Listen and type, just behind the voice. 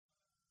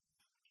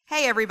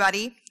Hey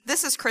everybody,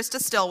 this is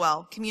Krista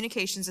Stillwell,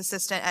 Communications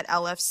Assistant at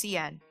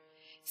LFCN.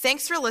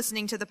 Thanks for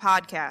listening to the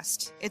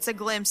podcast. It's a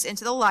glimpse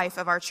into the life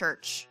of our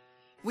church.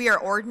 We are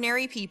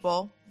ordinary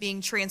people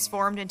being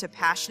transformed into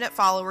passionate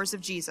followers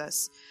of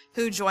Jesus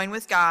who join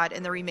with God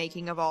in the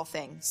remaking of all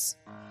things.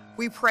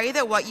 We pray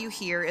that what you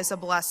hear is a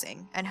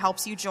blessing and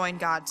helps you join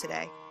God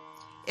today.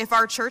 If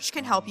our church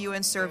can help you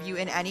and serve you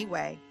in any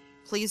way,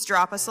 please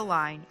drop us a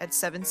line at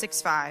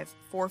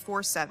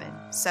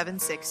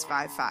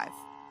 765-447-7655.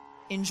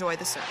 Enjoy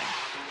the sermon.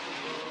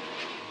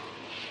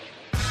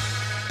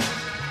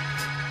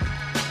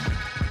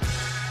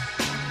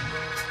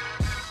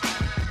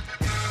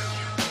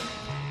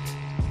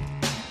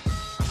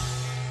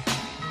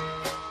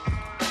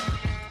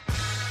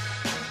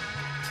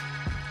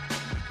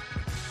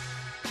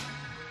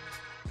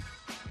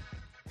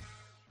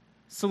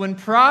 So when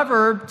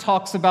Proverbs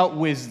talks about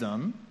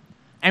wisdom,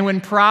 and when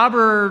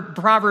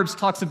Proverbs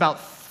talks about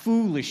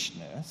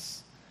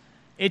foolishness,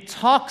 it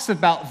talks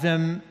about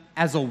them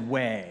as a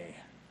way,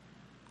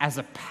 as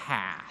a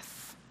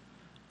path,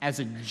 as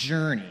a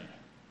journey.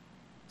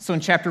 So in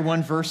chapter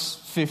 1, verse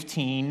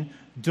 15,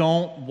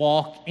 don't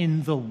walk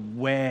in the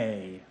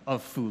way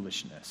of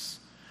foolishness.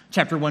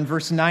 Chapter 1,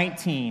 verse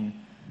 19,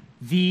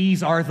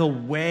 these are the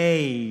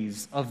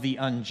ways of the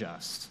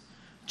unjust.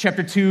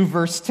 Chapter 2,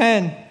 verse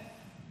 10,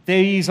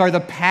 these are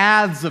the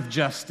paths of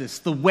justice,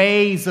 the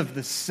ways of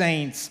the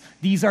saints.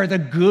 These are the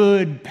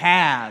good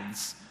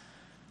paths.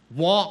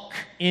 Walk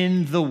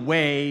in the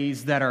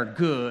ways that are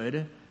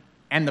good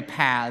and the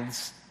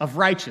paths of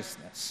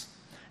righteousness.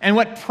 And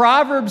what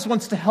Proverbs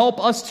wants to help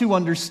us to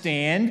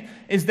understand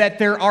is that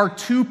there are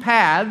two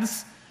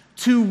paths,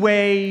 two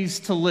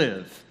ways to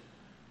live.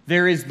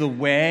 There is the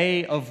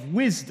way of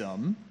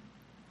wisdom,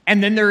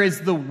 and then there is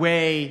the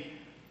way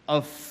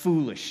of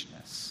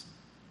foolishness.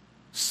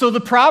 So the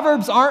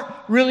Proverbs aren't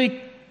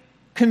really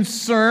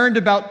concerned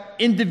about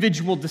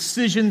individual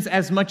decisions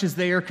as much as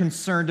they are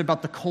concerned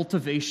about the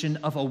cultivation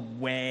of a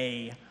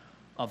way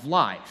of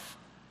life,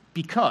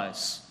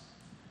 because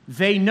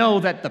they know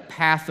that the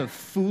path of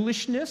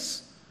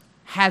foolishness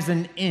has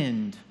an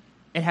end.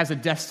 It has a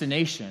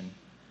destination.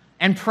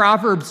 And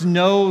Proverbs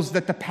knows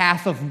that the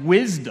path of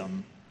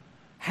wisdom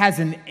has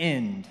an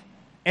end.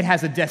 It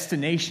has a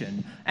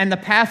destination. And the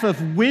path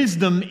of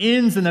wisdom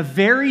ends in a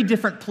very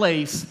different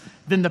place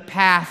than the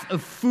path of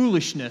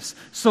foolishness.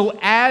 So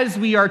as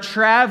we are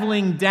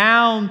traveling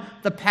down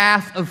the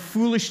path of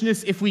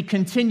foolishness, if we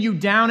continue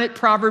down it,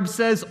 Proverbs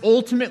says,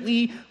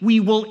 ultimately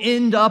we will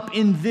end up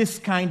in this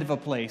kind of a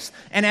place.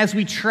 And as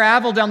we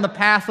travel down the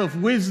path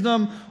of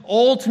wisdom,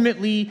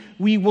 ultimately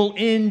we will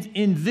end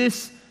in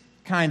this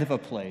kind of a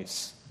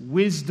place.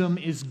 Wisdom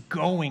is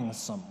going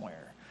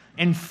somewhere,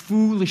 and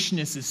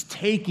foolishness is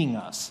taking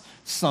us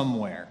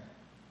somewhere.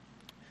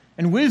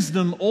 And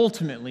wisdom,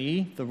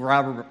 ultimately, the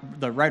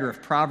writer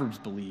of Proverbs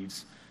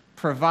believes,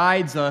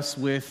 provides us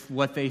with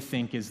what they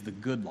think is the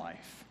good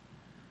life.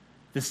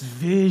 This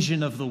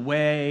vision of the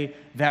way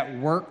that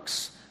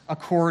works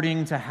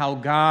according to how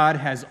God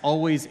has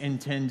always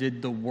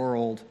intended the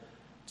world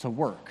to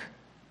work.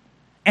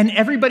 And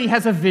everybody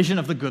has a vision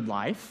of the good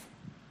life.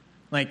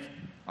 Like,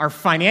 our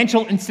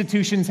financial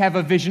institutions have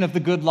a vision of the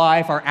good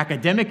life. Our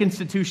academic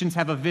institutions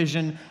have a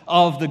vision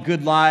of the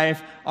good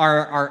life.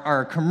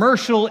 Our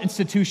commercial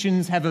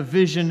institutions have a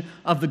vision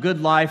of the good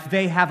life.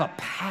 They have a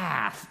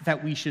path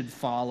that we should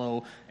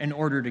follow in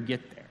order to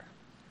get there.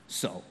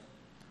 So,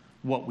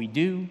 what we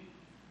do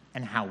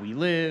and how we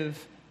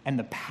live and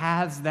the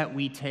paths that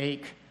we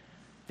take,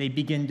 they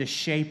begin to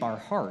shape our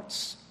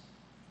hearts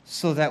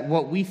so that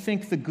what we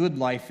think the good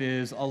life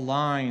is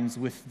aligns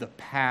with the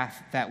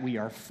path that we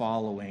are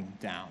following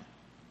down.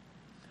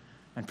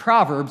 And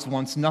Proverbs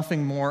wants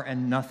nothing more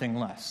and nothing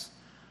less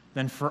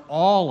than for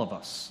all of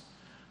us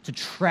to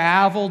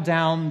travel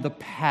down the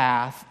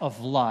path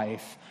of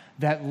life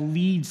that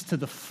leads to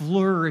the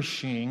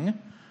flourishing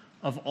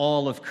of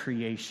all of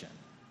creation.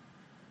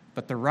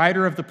 But the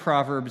writer of the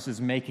Proverbs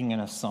is making an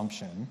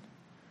assumption.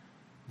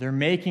 They're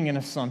making an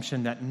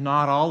assumption that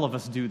not all of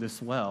us do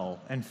this well.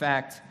 In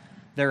fact,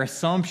 their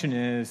assumption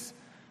is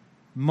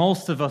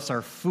most of us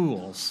are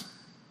fools.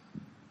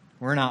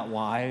 We're not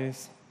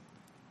wise.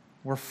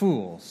 We're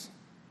fools.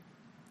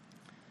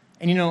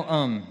 And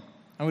I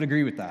would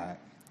agree with that.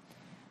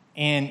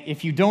 And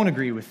if you don't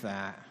agree with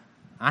that,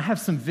 I have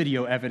some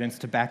video evidence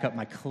to back up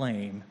my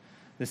claim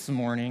this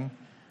morning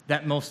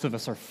that most of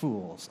us are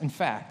fools. In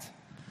fact,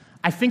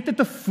 I think that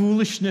the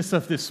foolishness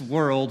of this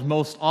world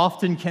most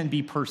often can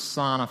be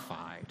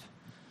personified.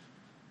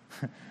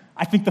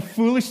 I think the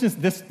foolishness,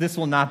 this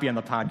will not be on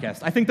the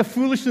podcast. I think the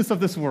foolishness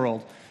of this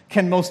world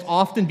can most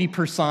often be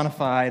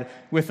personified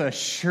with a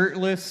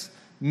shirtless,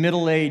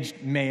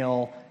 middle-aged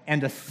male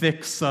and a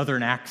thick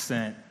southern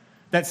accent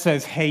that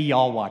says, hey,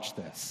 y'all watch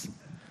this.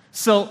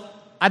 So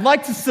I'd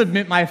like to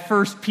submit my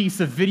first piece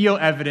of video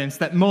evidence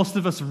that most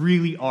of us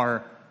really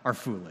are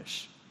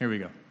foolish. Here we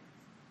go.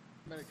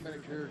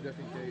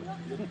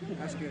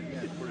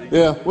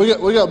 Yeah,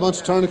 we got a bunch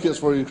of tourniquets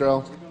for you,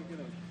 Carl.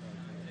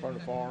 From the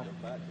farm.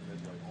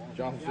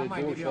 Jonathan said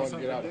George started to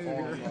get out of the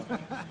farm.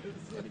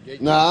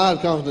 Nah, I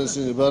have confidence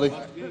in you, buddy.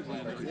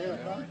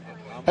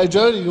 Hey,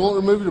 Jody, you want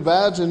to remove your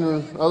badge and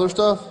your other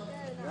stuff?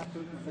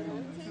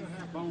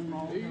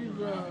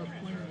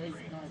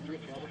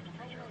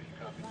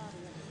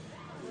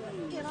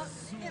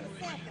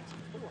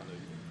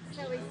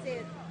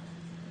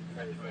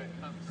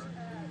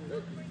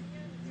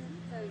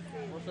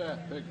 What's that?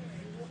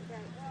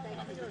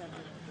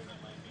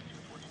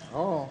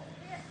 Oh,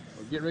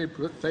 we're getting ready to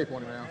put the tape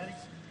on him now.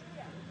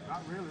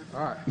 Not really. All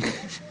right.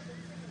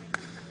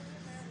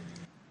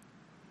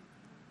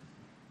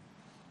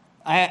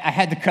 I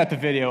had to cut the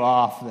video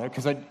off, though,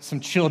 because some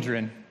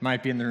children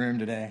might be in the room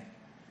today.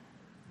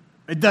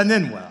 It doesn't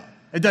end well.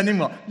 It doesn't end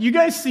well. You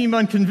guys seem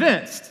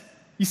unconvinced.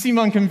 You seem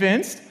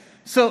unconvinced.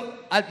 So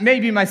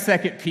maybe my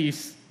second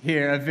piece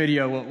here, a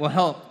video, will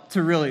help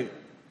to really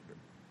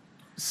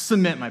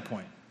cement my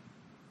point.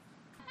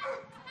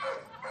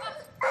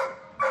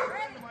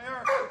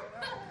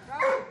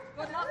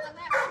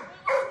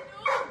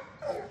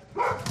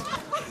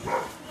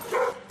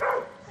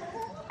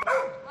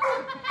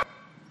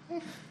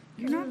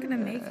 You're not going to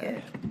make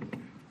it.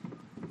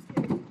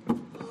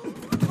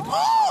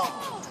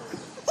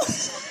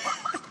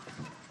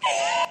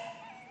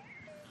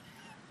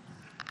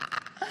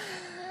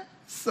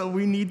 So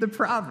we need the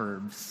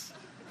Proverbs.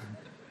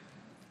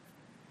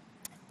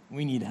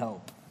 We need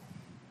help.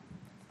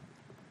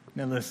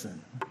 Now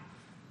listen,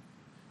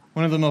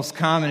 one of the most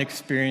common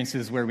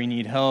experiences where we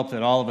need help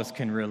that all of us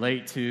can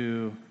relate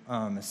to,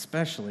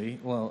 especially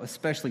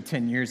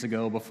 10 years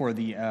ago before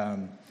the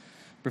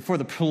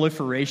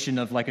proliferation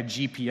of like a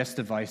GPS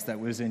device that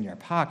was in your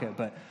pocket,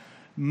 but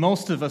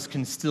most of us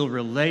can still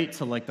relate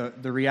to like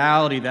the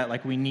reality that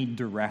like we need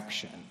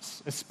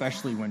directions,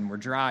 especially when we're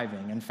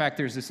driving. In fact,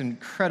 there's this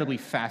incredibly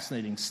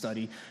fascinating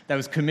study that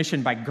was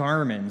commissioned by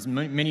Garmin.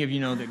 Many of you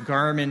know that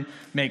Garmin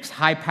makes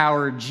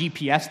high-powered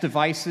GPS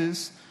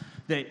devices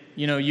that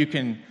you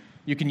can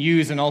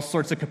use in all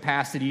sorts of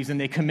capacities, and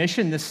they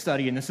commissioned this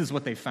study, and this is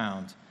what they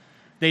found.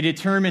 They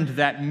determined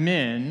that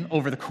men,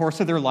 over the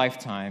course of their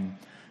lifetime,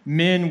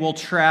 men will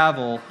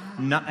travel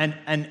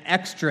an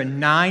extra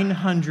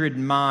 900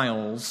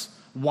 miles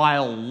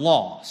while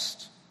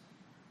lost.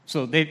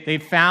 So they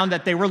found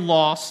that they were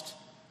lost,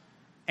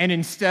 and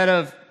instead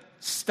of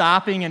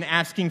stopping and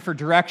asking for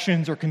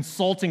directions or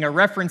consulting a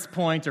reference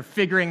point or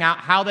figuring out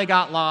how they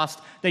got lost,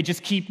 they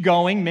just keep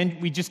going.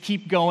 We just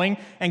keep going.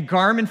 And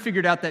Garmin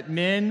figured out that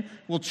men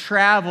will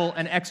travel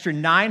an extra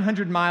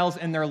 900 miles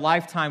in their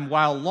lifetime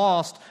while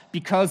lost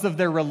because of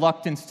their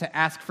reluctance to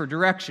ask for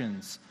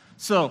directions.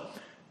 So,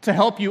 to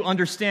help you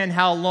understand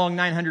how long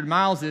 900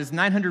 miles is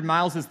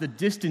the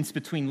distance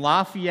between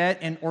Lafayette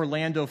and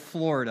Orlando,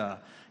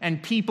 Florida.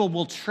 And people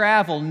will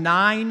travel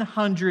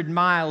 900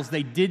 miles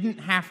they didn't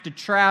have to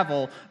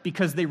travel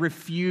because they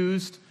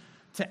refused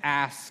to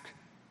ask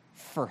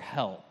for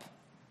help,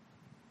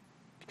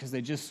 because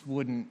they just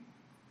wouldn't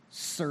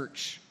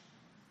search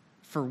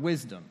for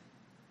wisdom.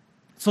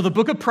 So the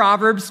book of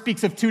Proverbs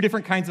speaks of two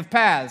different kinds of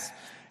paths.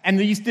 And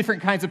these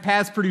different kinds of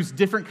paths produce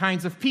different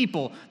kinds of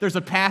people. There's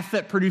a path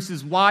that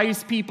produces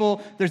wise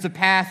people. There's a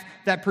path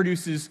that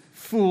produces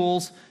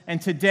fools. And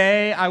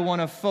today I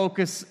want to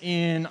focus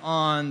in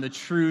on the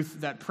truth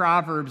that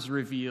Proverbs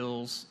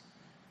reveals.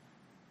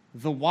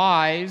 The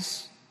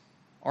wise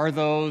are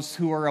those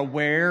who are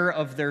aware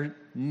of their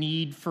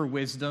need for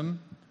wisdom,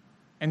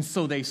 and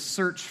so they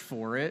search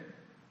for it.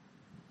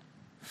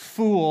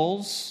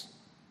 Fools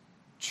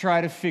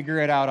try to figure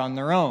it out on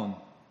their own.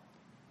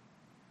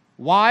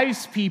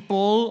 Wise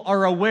people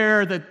are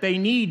aware that they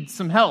need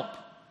some help,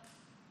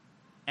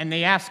 and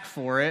they ask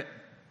for it.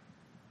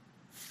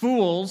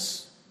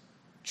 Fools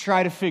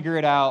try to figure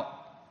it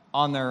out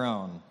on their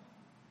own.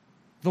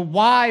 The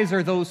wise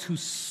are those who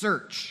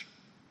search.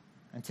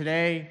 And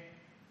today,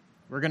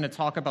 we're going to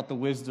talk about the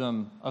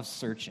wisdom of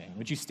searching.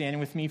 Would you stand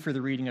with me for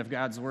the reading of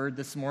God's word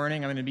this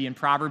morning? I'm going to be in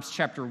Proverbs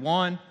chapter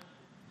 1,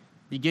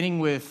 beginning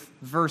with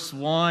verse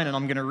 1, and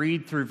I'm going to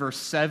read through verse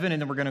 7,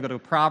 and then we're going to go to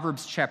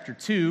Proverbs chapter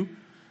 2,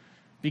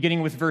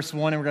 beginning with verse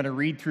 1, and we're going to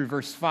read through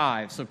verse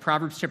 5. So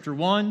Proverbs chapter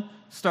 1,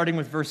 starting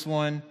with verse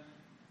 1,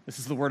 this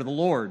is the word of the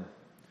Lord.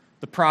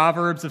 The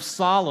Proverbs of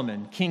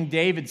Solomon, King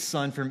David's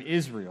son from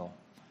Israel.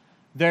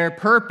 Their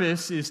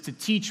purpose is to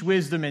teach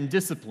wisdom and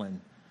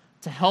discipline,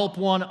 to help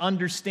one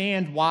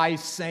understand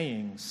wise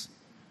sayings.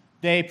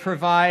 They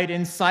provide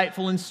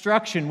insightful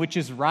instruction, which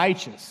is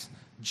righteous,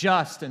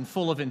 just, and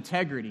full of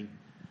integrity.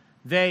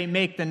 They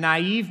make the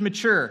naive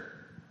mature,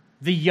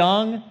 the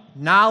young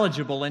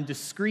knowledgeable and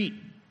discreet.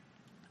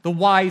 The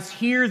wise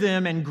hear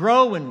them and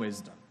grow in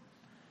wisdom.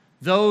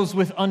 Those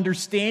with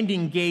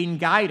understanding gain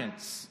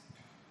guidance.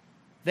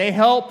 They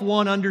help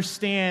one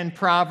understand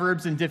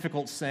proverbs and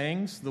difficult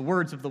sayings, the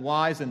words of the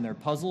wise and their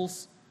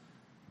puzzles.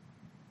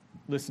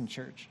 Listen,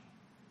 church.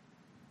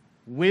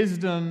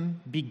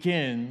 Wisdom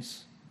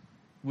begins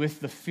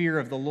with the fear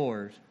of the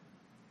Lord,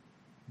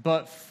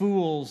 but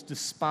fools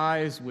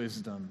despise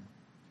wisdom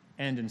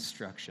and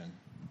instruction.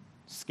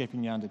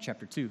 Skipping down to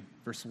chapter 2,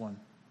 verse 1.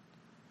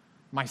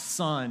 My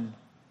son,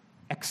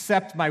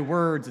 Accept my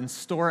words and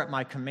store up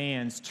my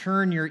commands.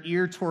 Turn your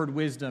ear toward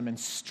wisdom and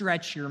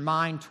stretch your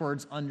mind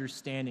towards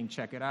understanding.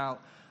 Check it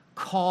out.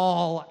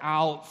 Call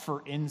out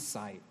for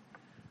insight.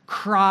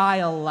 Cry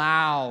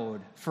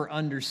aloud for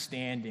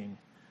understanding.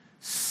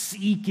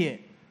 Seek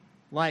it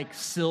like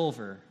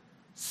silver.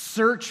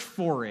 Search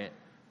for it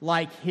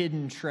like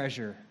hidden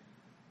treasure.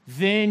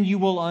 Then you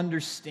will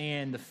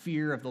understand the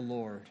fear of the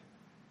Lord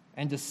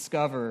and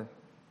discover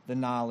the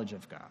knowledge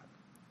of God.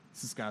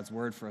 This is God's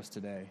word for us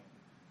today.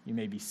 You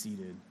may be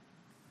seated.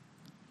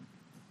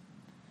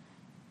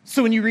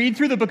 So when you read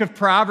through the book of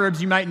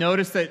Proverbs, you might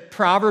notice that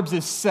Proverbs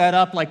is set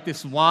up like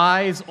this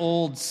wise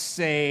old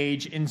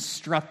sage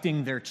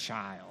instructing their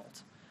child.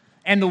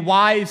 And the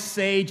wise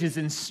sage is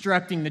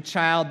instructing the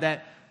child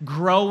that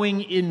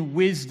growing in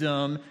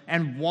wisdom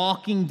and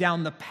walking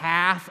down the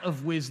path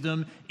of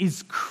wisdom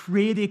is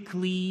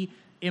critically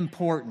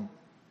important.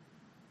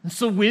 And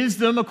so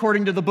wisdom,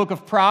 according to the book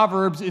of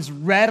Proverbs, is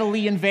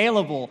readily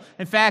available.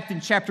 In fact,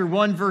 in chapter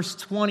 1, verse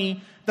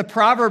 20, the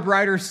proverb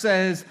writer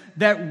says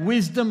that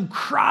wisdom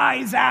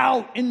cries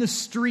out in the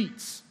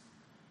streets.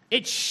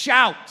 It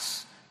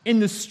shouts in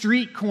the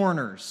street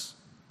corners.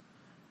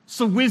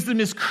 So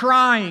wisdom is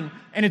crying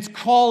and it's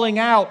calling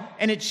out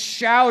and it's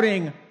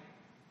shouting.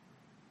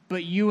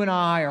 But you and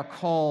I are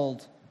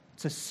called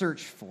to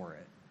search for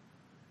it.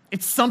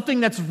 It's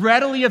something that's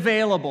readily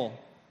available.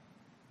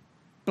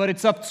 But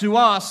it's up to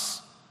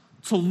us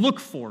to look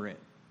for it.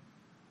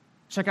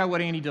 Check out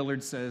what Annie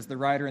Dillard says. The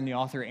writer and the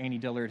author Annie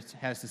Dillard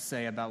has to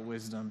say about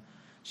wisdom.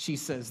 She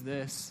says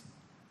this: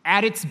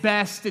 at its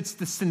best, it's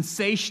the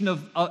sensation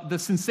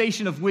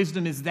of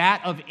wisdom is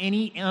that of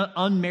any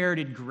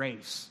unmerited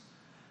grace.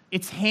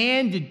 It's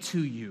handed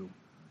to you,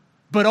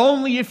 but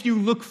only if you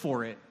look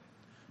for it.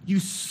 You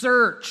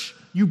search,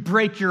 you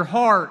break your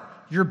heart,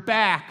 your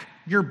back,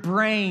 your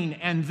brain,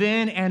 and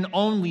then and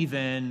only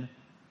then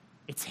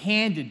it's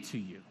handed to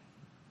you.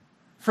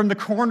 From the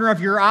corner of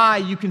your eye,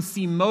 you can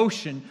see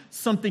motion.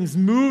 Something's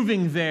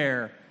moving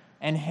there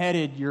and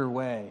headed your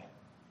way.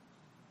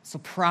 So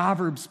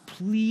Proverbs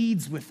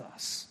pleads with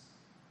us.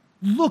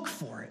 Look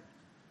for it.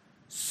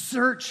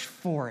 Search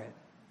for it.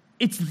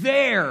 It's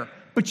there,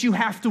 but you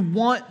have to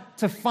want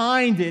to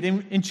find it.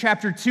 In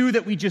chapter 2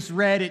 that we just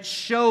read, it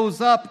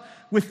shows up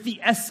with the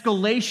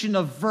escalation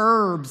of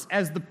verbs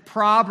as the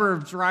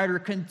Proverbs writer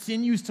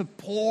continues to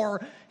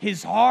pour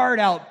his heart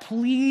out,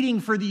 pleading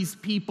for these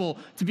people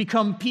to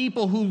become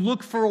people who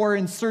look for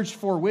and search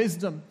for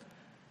wisdom.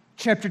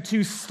 Chapter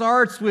 2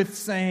 starts with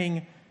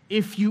saying,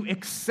 if you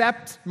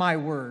accept my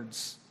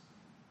words.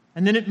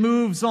 And then it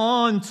moves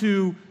on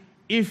to,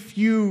 if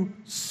you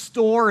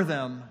store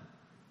them.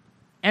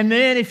 And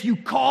then if you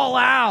call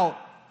out,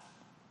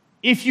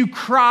 if you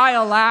cry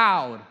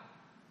aloud.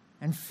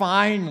 And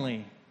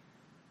finally,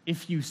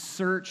 if you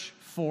search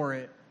for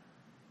it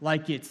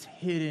like it's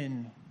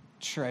hidden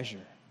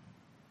treasure.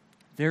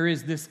 There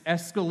is this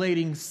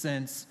escalating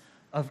sense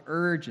of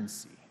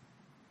urgency.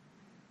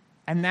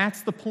 And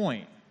that's the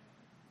point.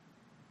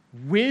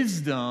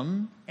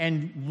 Wisdom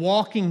and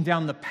walking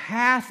down the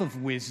path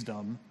of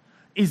wisdom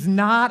is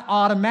not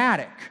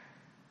automatic.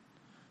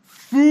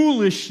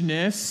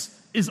 Foolishness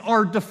is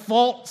our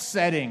default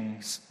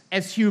settings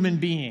as human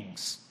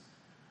beings.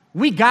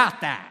 We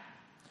got that.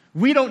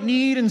 We don't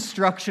need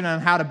instruction on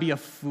how to be a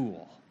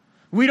fool.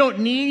 We don't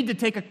need to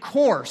take a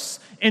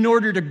course in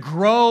order to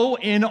grow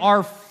in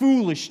our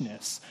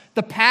foolishness.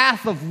 The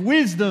path of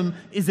wisdom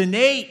is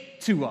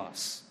innate to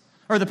us.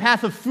 Or the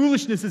path of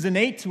foolishness is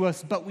innate to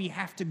us, but we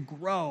have to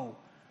grow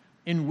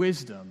in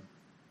wisdom.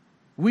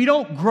 We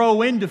don't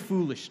grow into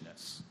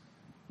foolishness.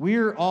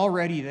 We're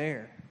already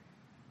there.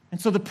 And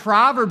so the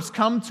Proverbs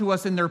come to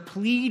us and they're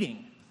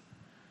pleading.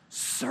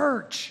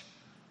 Search,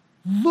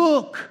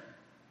 look,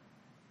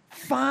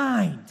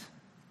 find,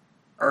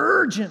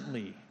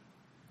 urgently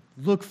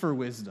look for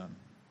wisdom.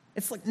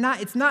 It's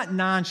not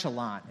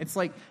nonchalant.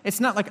 It's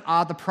not like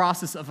the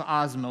process of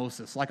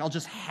osmosis. Like I'll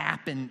just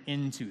happen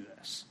into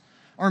this.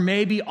 Or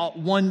maybe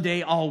one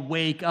day I'll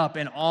wake up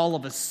and all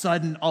of a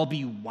sudden I'll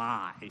be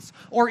wise.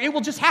 Or it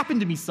will just happen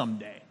to me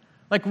someday.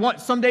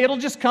 Someday it'll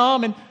just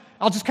come and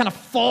I'll just kind of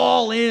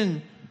fall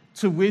in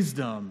to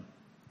wisdom.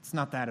 It's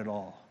not that at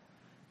all.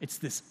 It's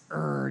this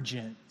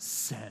urgent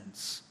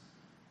sense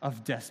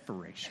of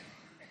desperation.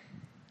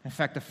 In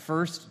fact, the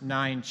first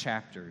 9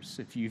 chapters,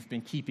 if you've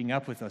been keeping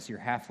up with us, you're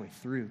halfway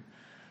through.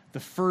 The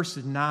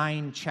first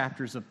 9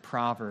 chapters of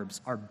Proverbs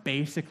are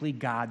basically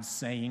God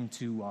saying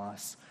to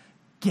us,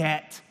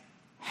 get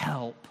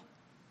help.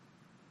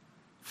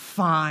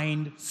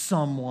 Find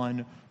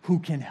someone who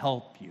can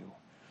help you.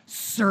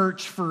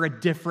 Search for a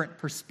different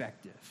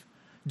perspective.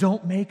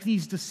 Don't make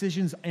these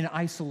decisions in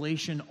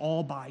isolation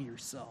all by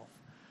yourself.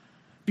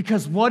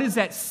 Because what is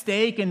at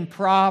stake in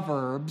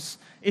Proverbs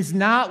is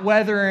not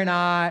whether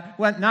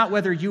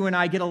you and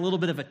I get a little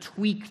bit of a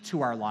tweak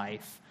to our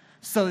life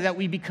so that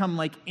we become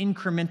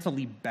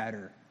incrementally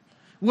better.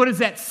 What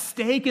is at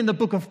stake in the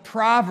book of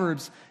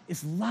Proverbs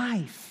is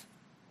life,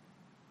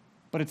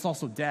 but it's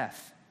also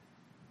death.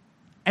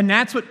 And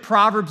that's what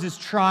Proverbs is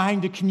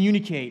trying to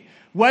communicate.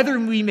 whether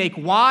we make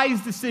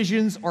wise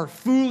decisions or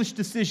foolish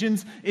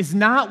decisions, is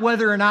not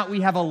whether or not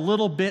we have a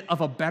little bit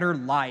of a better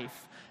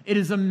life. It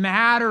is a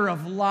matter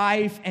of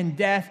life and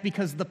death,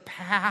 because the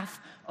path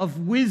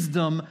of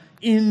wisdom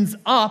ends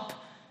up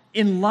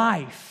in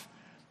life,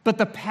 but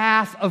the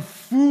path of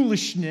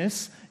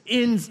foolishness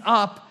ends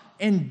up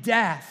in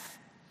death.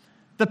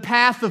 The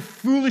path of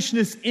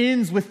foolishness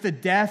ends with the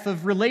death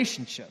of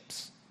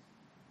relationships.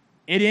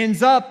 It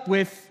ends up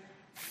with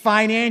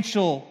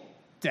financial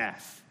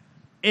death.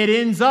 It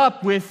ends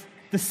up with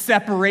the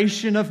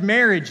separation of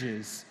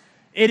marriages.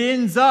 It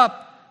ends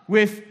up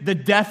with the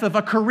death of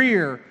a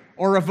career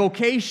or a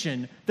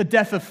vocation, the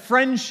death of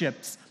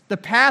friendships. The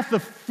path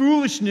of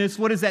foolishness,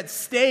 what is at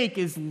stake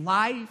is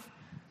life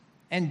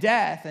and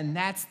death, and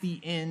that's the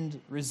end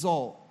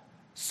result.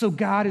 So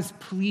God is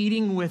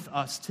pleading with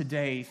us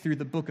today through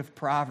the book of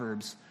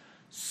Proverbs,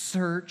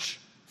 search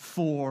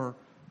for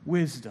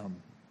wisdom.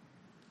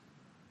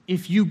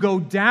 If you go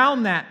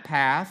down that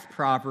path,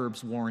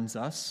 Proverbs warns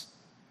us,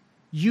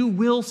 you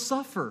will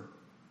suffer.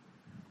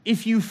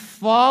 If you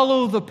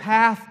follow the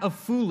path of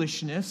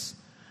foolishness,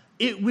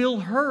 it will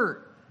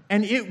hurt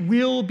and it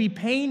will be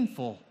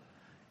painful.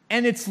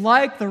 And it's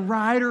like the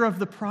writer of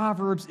the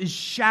Proverbs is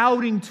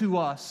shouting to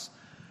us,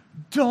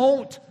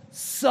 don't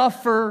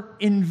suffer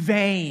in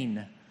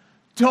vain.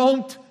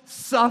 Don't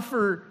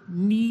suffer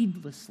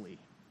needlessly.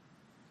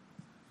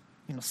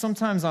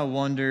 Sometimes I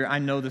wonder, I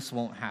know this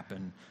won't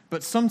happen,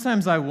 but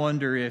sometimes I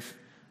wonder if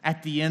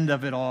at the end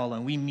of it all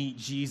and we meet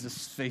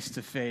Jesus face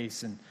to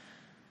face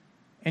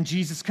and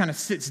Jesus kind of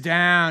sits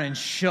down and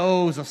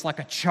shows us like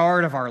a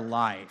chart of our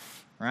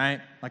life,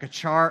 right? Like a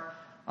chart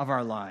of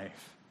our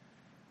life.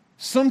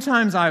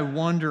 Sometimes I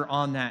wonder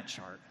on that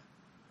chart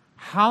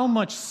how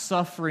much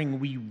suffering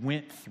we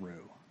went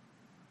through,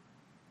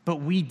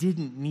 but we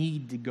didn't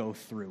need to go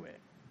through it.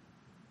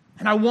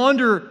 And I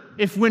wonder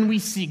if when we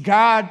see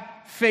God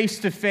face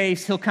to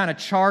face, he'll kind of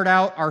chart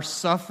out our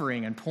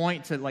suffering and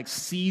point to like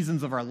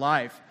seasons of our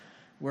life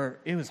where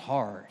it was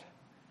hard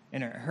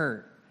and it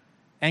hurt.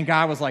 And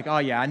God was like, oh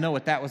yeah, I know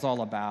what that was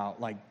all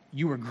about. Like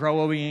you were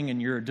growing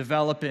and you're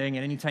developing,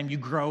 and anytime you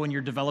grow and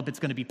you develop, it's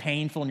going to be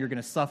painful and you're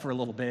going to suffer a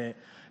little bit.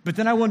 But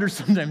then I wonder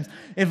sometimes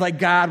if like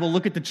God will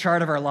look at the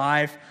chart of our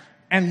life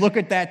and look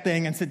at that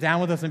thing and sit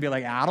down with us and be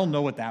like, I don't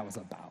know what that was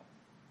about.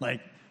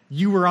 Like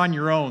you were on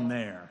your own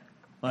there.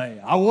 Like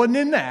I wasn't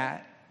in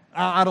that.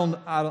 I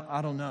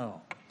don't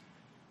know.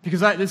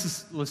 Because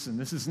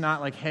this is not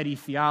like heady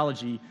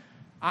theology.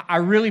 I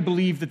really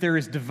believe that there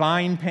is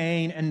divine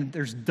pain and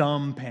there's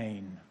dumb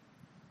pain.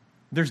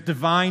 There's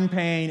divine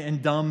pain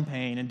and dumb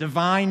pain. And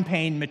divine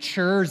pain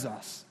matures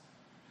us.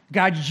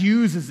 God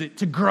uses it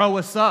to grow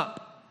us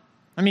up.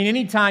 I mean,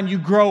 anytime you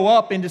grow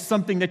up into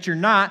something that you're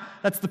not,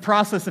 that's the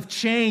process of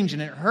change,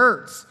 and it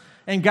hurts.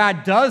 And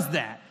God does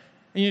that.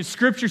 And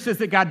Scripture says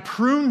that God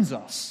prunes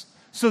us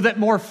so that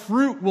more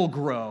fruit will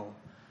grow.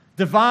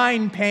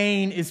 Divine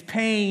pain is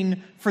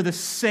pain for the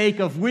sake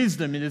of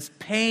wisdom. It is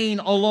pain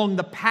along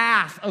the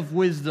path of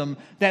wisdom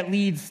that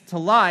leads to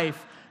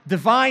life.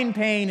 Divine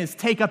pain is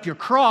take up your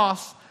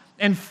cross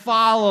and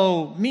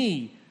follow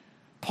me.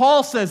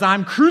 Paul says,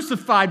 I'm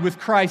crucified with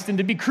Christ, and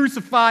to be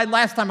crucified,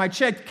 last time I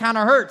checked, kind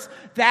of hurts.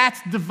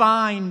 That's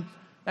divine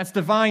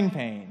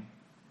pain.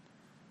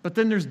 But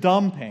then there's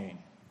dumb pain.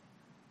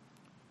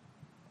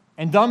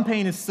 And dumb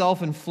pain is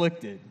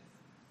self-inflicted.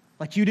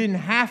 Like you didn't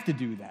have to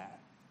do that.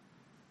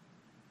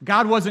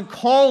 God wasn't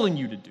calling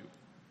you to do it,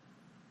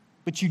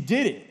 but you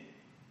did it.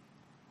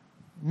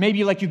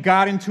 Maybe like you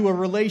got into a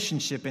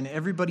relationship and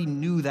everybody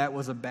knew that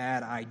was a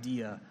bad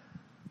idea.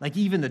 Like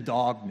even the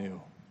dog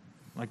knew.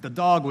 Like the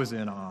dog was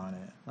in on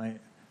it. Like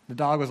the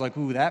dog was like,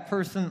 ooh, that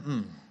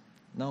person?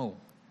 No.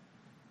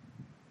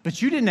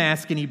 But you didn't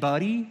ask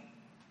anybody,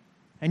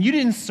 and you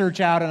didn't search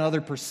out another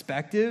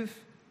perspective,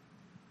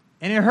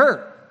 and it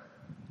hurt.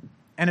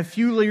 And a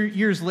few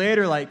years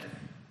later, like,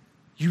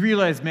 you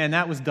realize, man,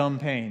 that was dumb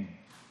pain.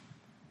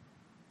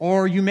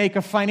 Or you make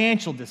a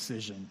financial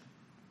decision,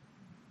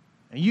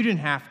 and you didn't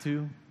have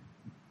to,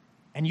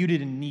 and you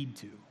didn't need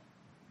to.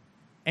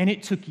 And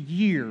it took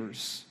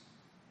years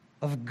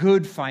of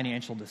good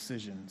financial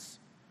decisions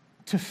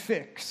to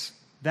fix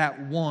that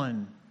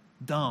one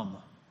dumb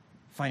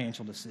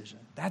financial decision.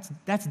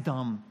 That's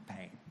dumb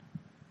pain.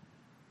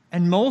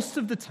 And most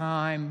of the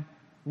time,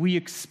 we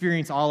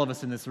experience, all of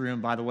us in this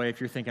room, by the way, if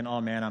you're thinking, oh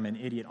man, I'm an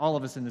idiot, all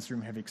of us in this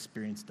room have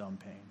experienced dumb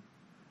pain.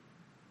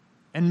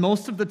 And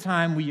most of the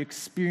time, we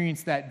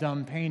experience that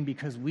dumb pain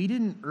because we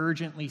didn't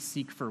urgently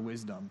seek for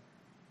wisdom.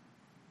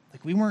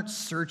 Like we weren't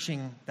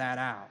searching that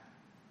out.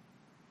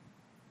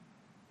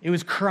 It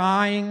was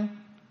crying.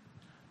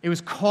 It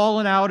was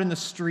calling out in the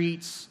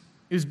streets.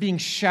 It was being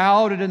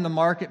shouted in the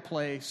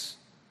marketplace.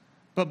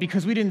 But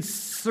because we didn't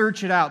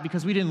search it out,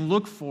 because we didn't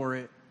look for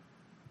it,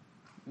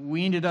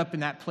 we ended up in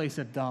that place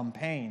of dumb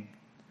pain.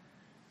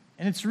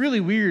 And it's really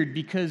weird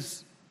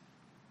because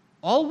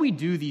all we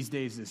do these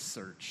days is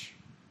search.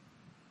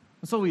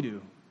 That's all we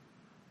do.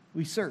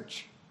 We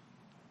search.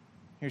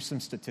 Here's some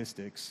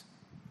statistics.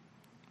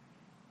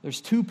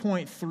 There's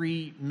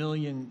 2.3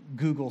 million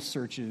Google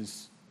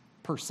searches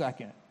per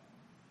second.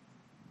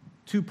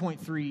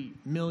 2.3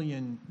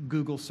 million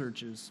Google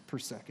searches per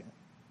second.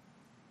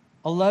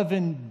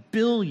 11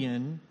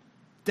 billion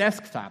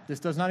desktop. This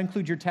does not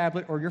include your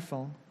tablet or your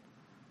phone.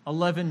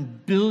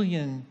 11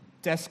 billion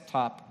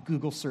desktop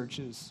Google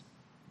searches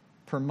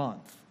per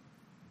month.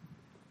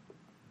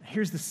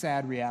 Here's the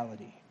sad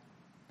reality.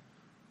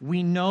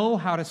 We know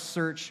how to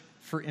search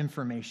for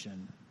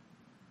information.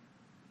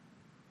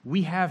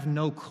 We have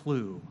no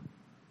clue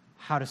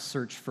how to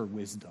search for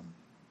wisdom.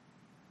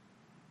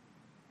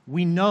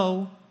 We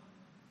know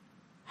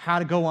how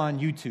to go on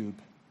YouTube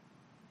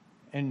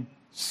and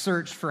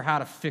search for how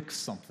to fix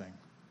something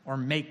or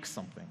make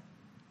something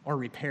or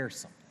repair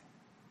something.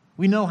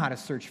 We know how to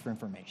search for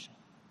information.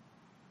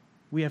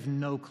 We have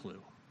no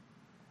clue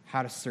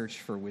how to search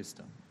for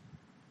wisdom.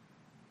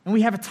 And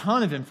we have a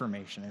ton of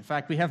information. In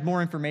fact, we have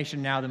more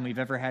information now than we've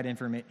ever had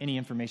any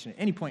information at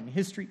any point in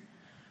history.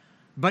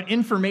 But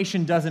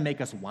information doesn't make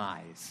us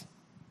wise.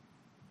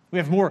 We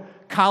have more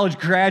college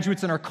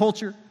graduates in our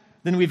culture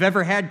than we've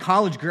ever had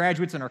college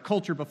graduates in our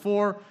culture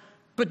before.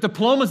 But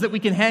diplomas that we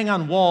can hang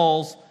on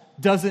walls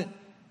doesn't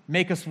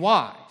make us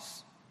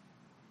wise.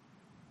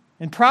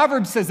 And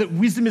Proverbs says that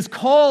wisdom is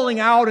calling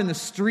out in the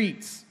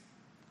streets.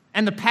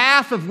 And the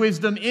path of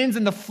wisdom ends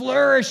in the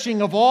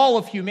flourishing of all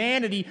of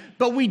humanity,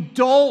 but we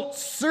don't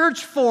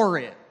search for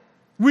it.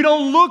 We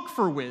don't look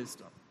for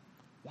wisdom.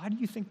 Why do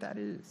you think that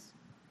is?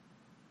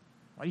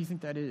 Why do you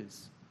think that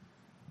is?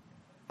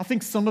 I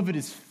think some of it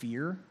is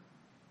fear.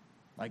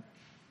 Like,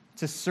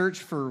 to search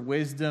for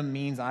wisdom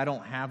means I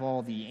don't have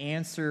all the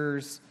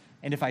answers.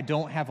 And if I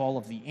don't have all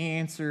of the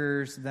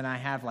answers, then I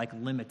have like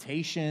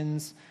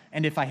limitations.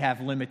 And if I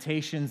have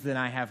limitations, then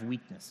I have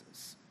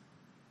weaknesses.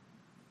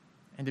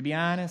 And to be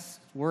honest,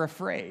 we're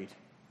afraid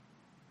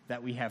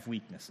that we have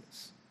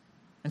weaknesses.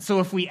 And so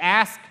if we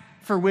ask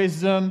for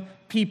wisdom,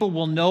 people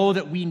will know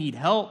that we need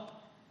help.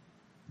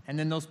 And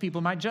then those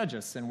people might judge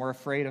us, and we're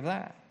afraid of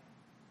that.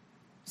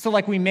 So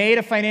like we made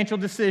a financial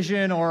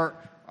decision or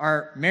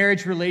our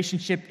marriage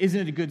relationship isn't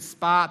in a good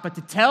spot, but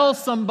to tell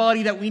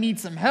somebody that we need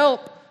some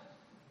help,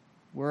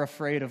 we're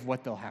afraid of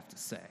what they'll have to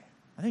say.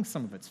 I think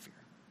some of it's fear.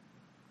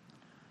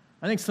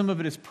 I think some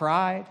of it is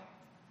pride.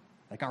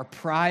 Like our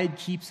pride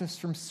keeps us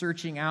from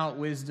searching out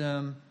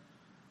wisdom.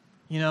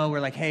 You know, we're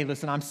like, hey,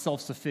 listen, I'm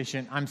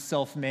self-sufficient. I'm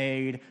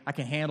self-made. I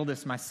can handle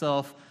this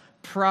myself.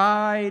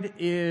 Pride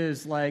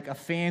is like a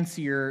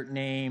fancier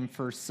name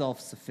for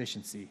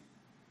self-sufficiency.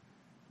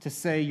 To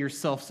say you're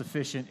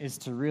self-sufficient is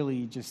to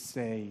really just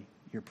say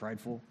you're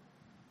prideful.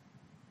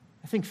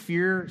 I think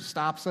fear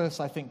stops us.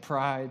 I think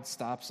pride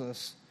stops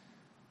us.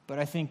 But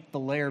I think the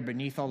layer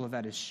beneath all of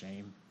that is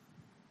shame.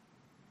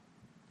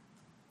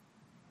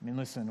 I mean,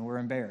 listen, we're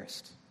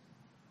embarrassed.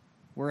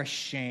 We're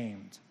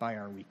ashamed by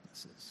our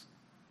weaknesses.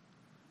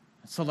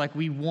 So, like,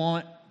 we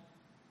want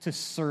to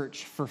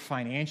search for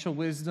financial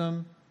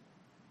wisdom,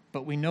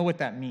 but we know what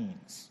that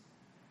means.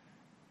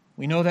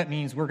 We know that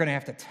means we're going to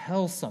have to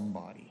tell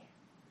somebody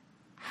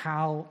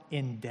how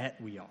in debt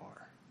we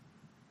are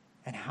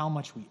and how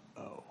much we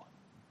owe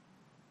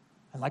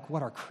and, like,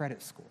 what our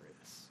credit score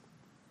is.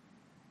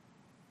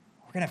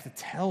 We're going to have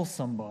to tell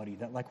somebody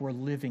that, like, we're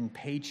living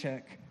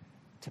paycheck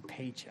to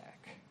paycheck.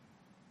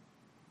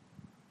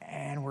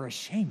 And we're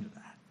ashamed of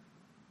that.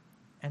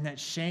 And that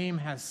shame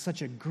has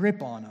such a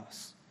grip on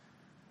us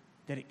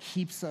that it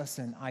keeps us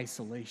in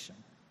isolation.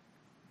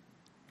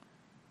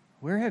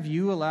 Where have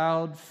you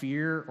allowed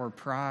fear or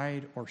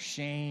pride or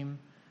shame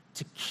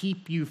to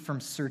keep you from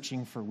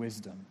searching for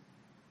wisdom?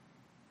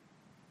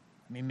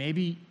 I mean,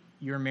 maybe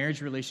your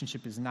marriage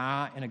relationship is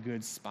not in a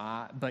good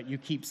spot, but you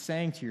keep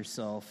saying to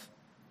yourself,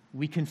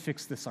 we can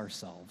fix this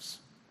ourselves.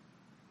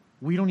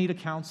 We don't need a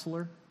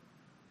counselor.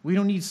 We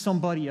don't need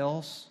somebody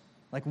else.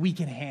 Like, we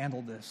can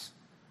handle this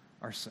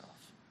ourselves.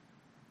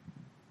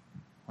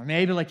 Or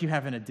maybe like you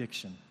have an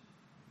addiction.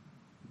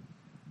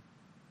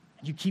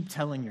 And you keep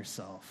telling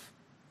yourself,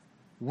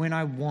 when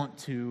I want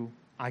to,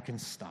 I can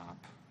stop.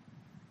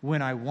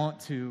 When I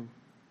want to,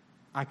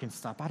 I can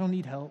stop. I don't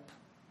need help.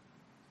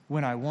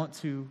 When I want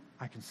to,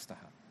 I can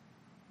stop.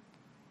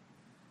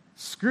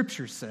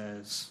 Scripture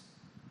says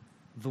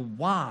the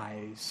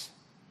wise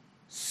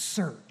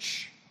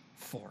search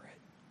for it.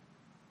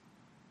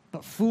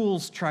 But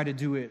fools try to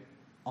do it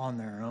on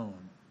their own.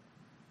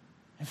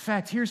 In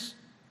fact, here's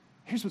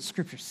what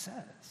Scripture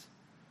says.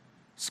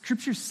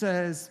 Scripture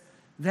says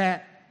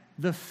that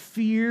the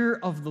fear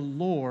of the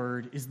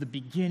Lord is the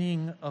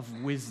beginning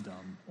of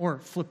wisdom. Or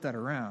flip that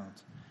around.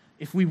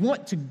 If we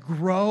want to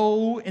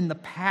grow in the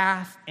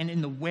path and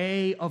in the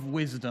way of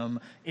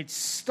wisdom,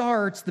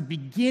 the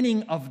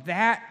beginning of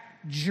that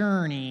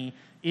journey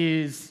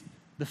is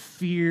the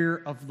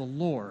fear of the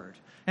Lord.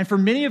 And for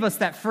many of us,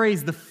 that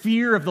phrase, the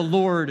fear of the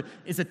Lord,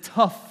 is a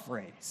tough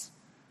phrase.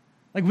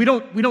 Like, we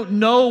don't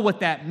know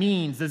what that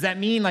means. Does that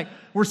mean, like,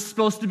 we're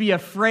supposed to be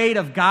afraid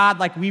of God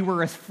like we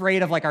were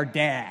afraid of, like, our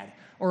dad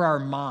or our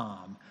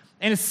mom?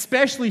 And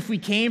especially if we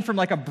came from,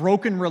 like, a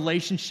broken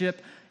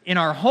relationship, in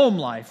our home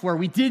life where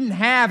we didn't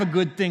have a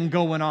good thing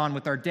going on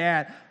with our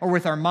dad or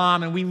with our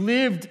mom, and we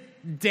lived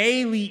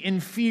daily in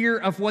fear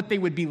of what they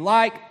would be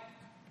like,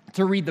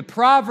 to read the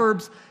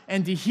Proverbs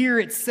and to hear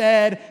it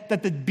said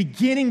that the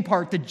beginning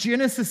part, the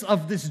genesis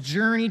of this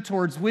journey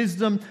towards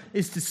wisdom,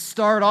 is to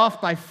start off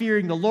by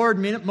fearing the Lord.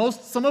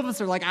 Some of us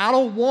are like, I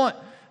don't want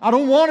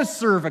to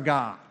serve a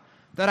God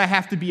that I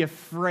have to be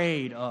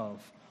afraid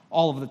of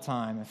all of the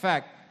time. In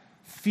fact,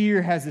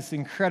 fear has this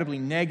incredibly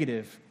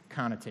negative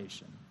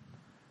connotation.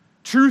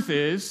 Truth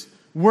is,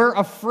 we're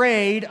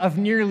afraid of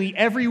nearly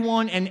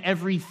everyone and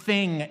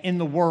everything in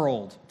the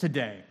world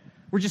today.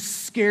 We're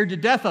just scared to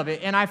death of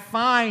it. And I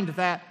find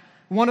that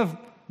one of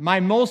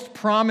my most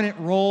prominent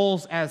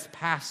roles as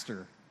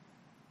pastor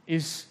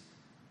is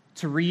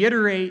to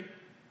reiterate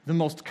the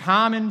most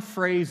common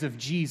phrase of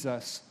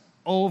Jesus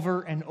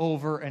over and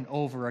over and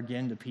over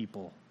again to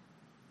people.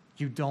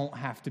 You don't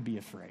have to be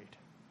afraid.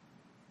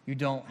 You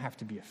don't have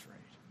to be afraid.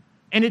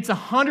 And it's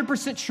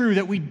 100% true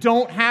that we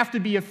don't have to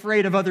be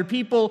afraid of other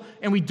people,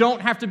 and we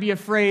don't have to be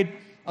afraid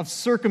of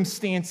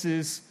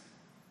circumstances,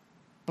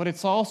 but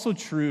it's also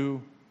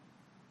true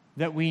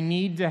that we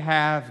need to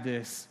have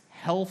this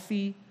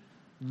healthy,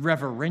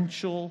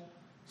 reverential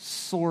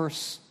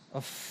source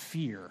of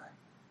fear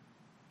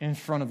in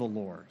front of the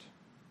Lord.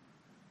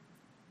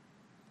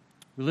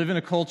 We live in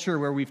a culture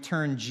where we've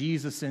turned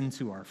Jesus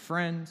into our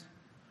friend,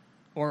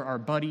 or our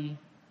buddy,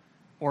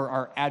 or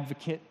our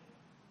advocate,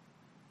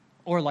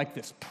 or like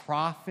this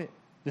prophet,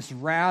 this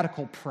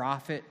radical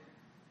prophet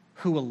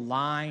who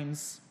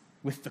aligns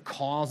with the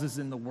causes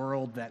in the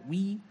world that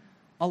we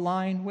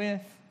align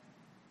with.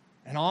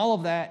 And all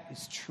of that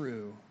is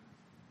true,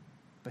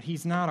 but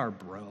he's not our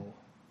bro.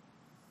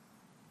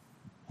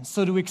 And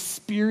so to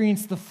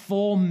experience the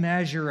full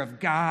measure of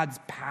God's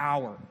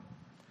power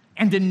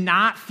and to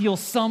not feel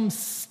some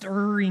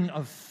stirring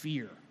of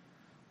fear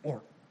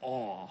or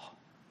awe,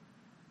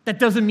 that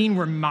doesn't mean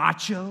we're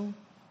macho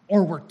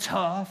or we're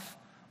tough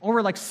or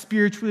we're like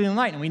spiritually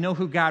enlightened and we know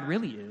who God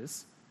really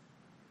is.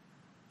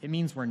 It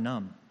means we're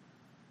numb.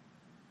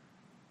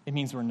 It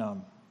means we're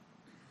numb.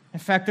 In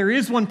fact, there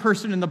is one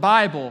person in the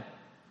Bible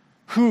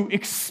who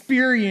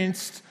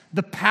experienced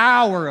the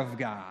power of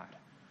God,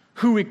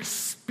 who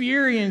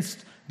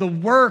experienced the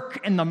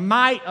work and the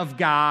might of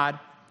God,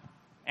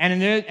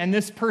 and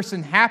this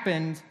person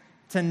happened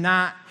to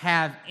not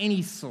have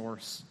any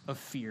source of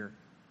fear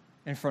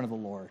in front of the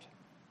Lord.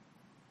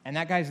 And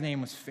that guy's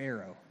name was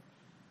Pharaoh.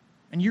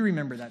 And you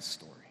remember that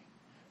story.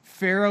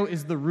 Pharaoh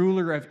is the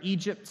ruler of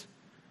Egypt,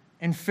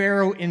 and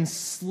Pharaoh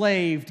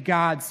enslaved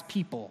God's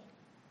people.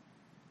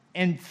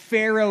 And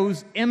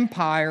Pharaoh's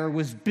empire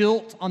was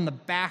built on the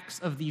backs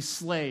of these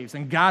slaves,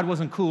 and God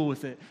wasn't cool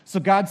with it. So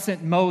God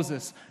sent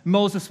Moses.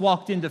 Moses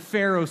walked into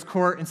Pharaoh's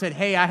court and said,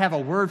 hey, I have a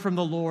word from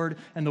the Lord,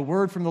 and the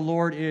word from the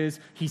Lord is,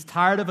 he's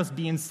tired of us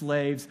being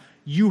slaves.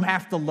 You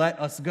have to let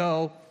us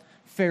go.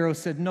 Pharaoh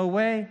said, no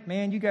way,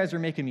 man, you guys are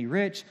making me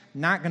rich.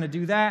 Not going to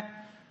do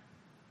that.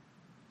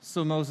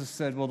 So Moses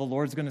said, well, the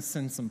Lord's going to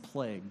send some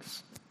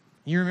plagues.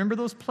 You remember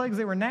those plagues?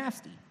 They were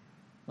nasty.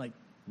 Like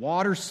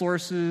water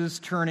sources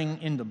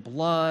turning into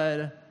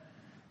blood,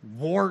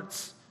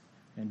 warts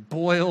and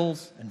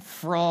boils and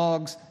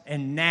frogs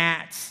and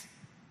gnats.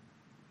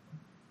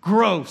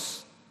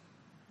 Gross.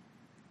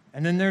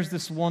 And then there's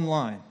this one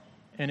line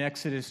in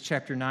Exodus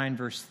chapter 9,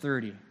 verse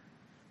 30,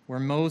 where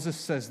Moses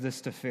says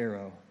this to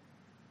Pharaoh.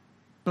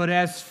 But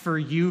as for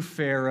you,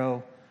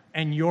 Pharaoh,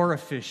 and your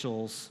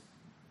officials,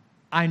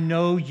 I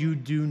know you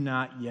do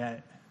not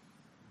yet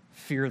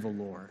fear the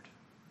Lord.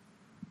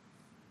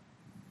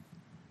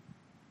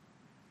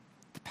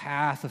 The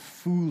path of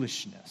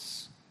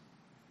foolishness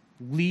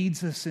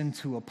leads us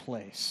into a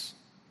place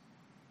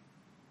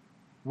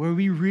where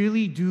we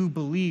really do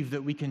believe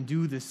that we can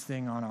do this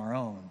thing on our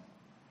own,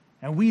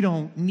 and we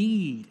don't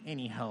need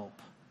any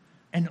help.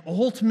 And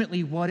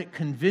ultimately, what it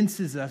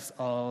convinces us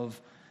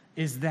of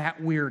is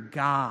that we're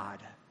God,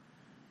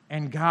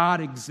 and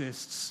God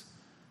exists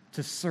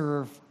to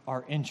serve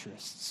our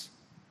interests.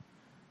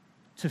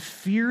 To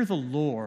fear the Lord